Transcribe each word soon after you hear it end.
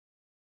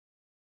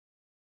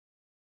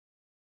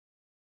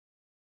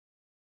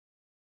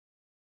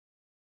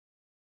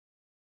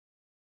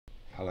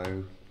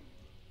Hello.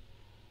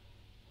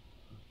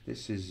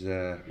 This is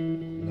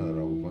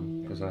another old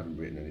one because I haven't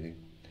written anything.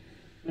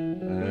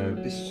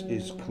 This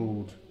is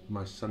called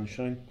My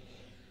Sunshine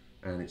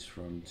and it's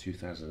from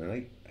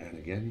 2008, and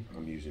again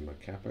I'm using my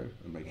capo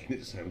and making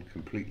it sound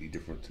completely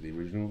different to the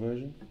original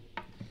version.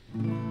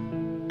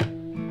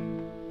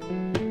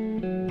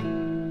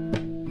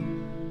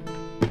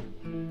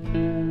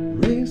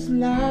 Brings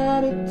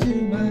light into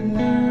my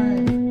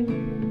life.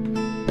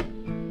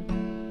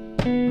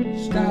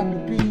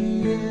 Stop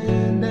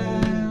being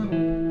down.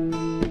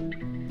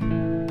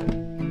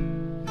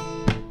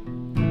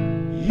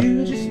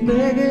 You just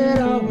make it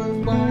all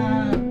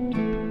worthwhile.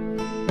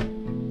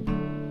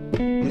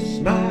 The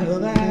smile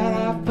that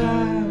I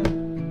found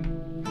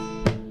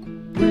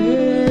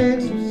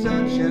brings some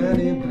sunshine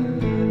in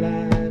my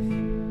life.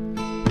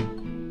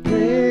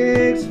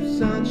 Brings some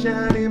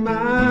sunshine in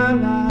my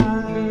life.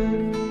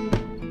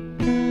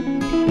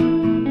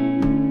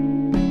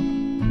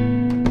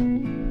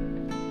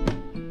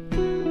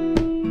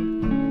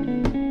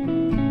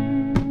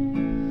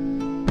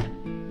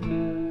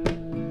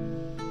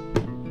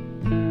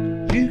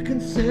 You can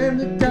send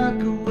the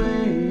dark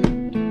away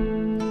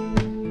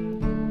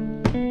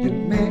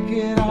and make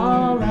it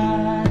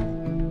alright.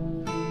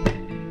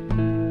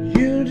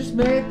 You just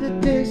make the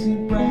day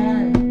seem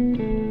bright.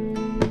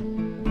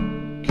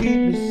 Keep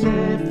me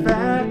safe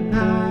at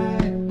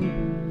night.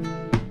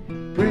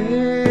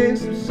 Bring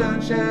some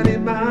sunshine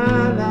in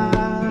my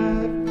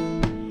life.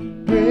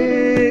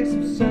 Bring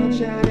some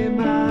sunshine in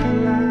my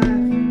life.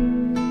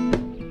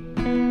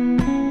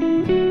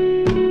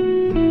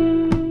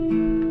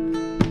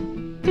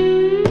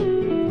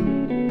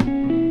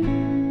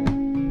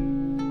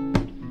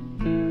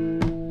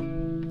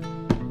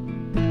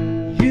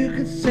 You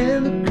can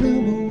send the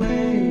gloom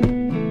away.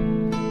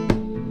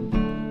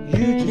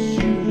 You just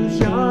use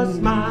your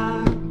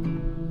smile.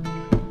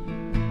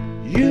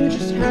 You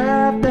just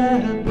have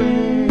that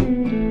way,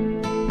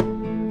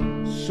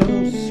 so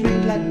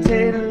sweet like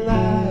tater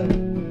love.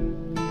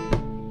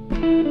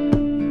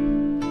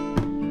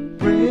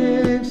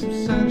 Bring some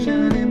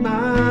sunshine in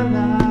my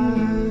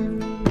life.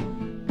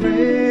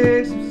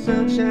 Bring some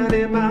sunshine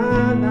in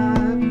my life.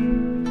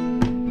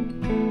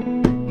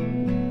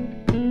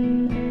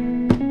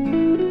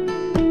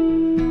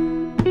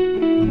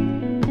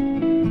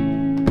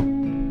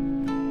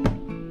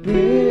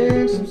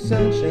 Bring some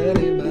sunshine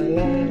in my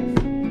life.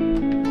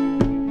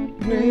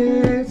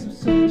 Bring some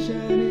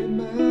sunshine in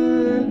my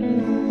life.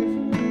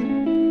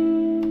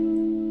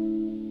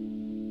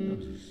 That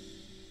was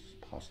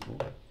possible.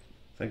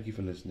 Thank you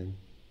for listening.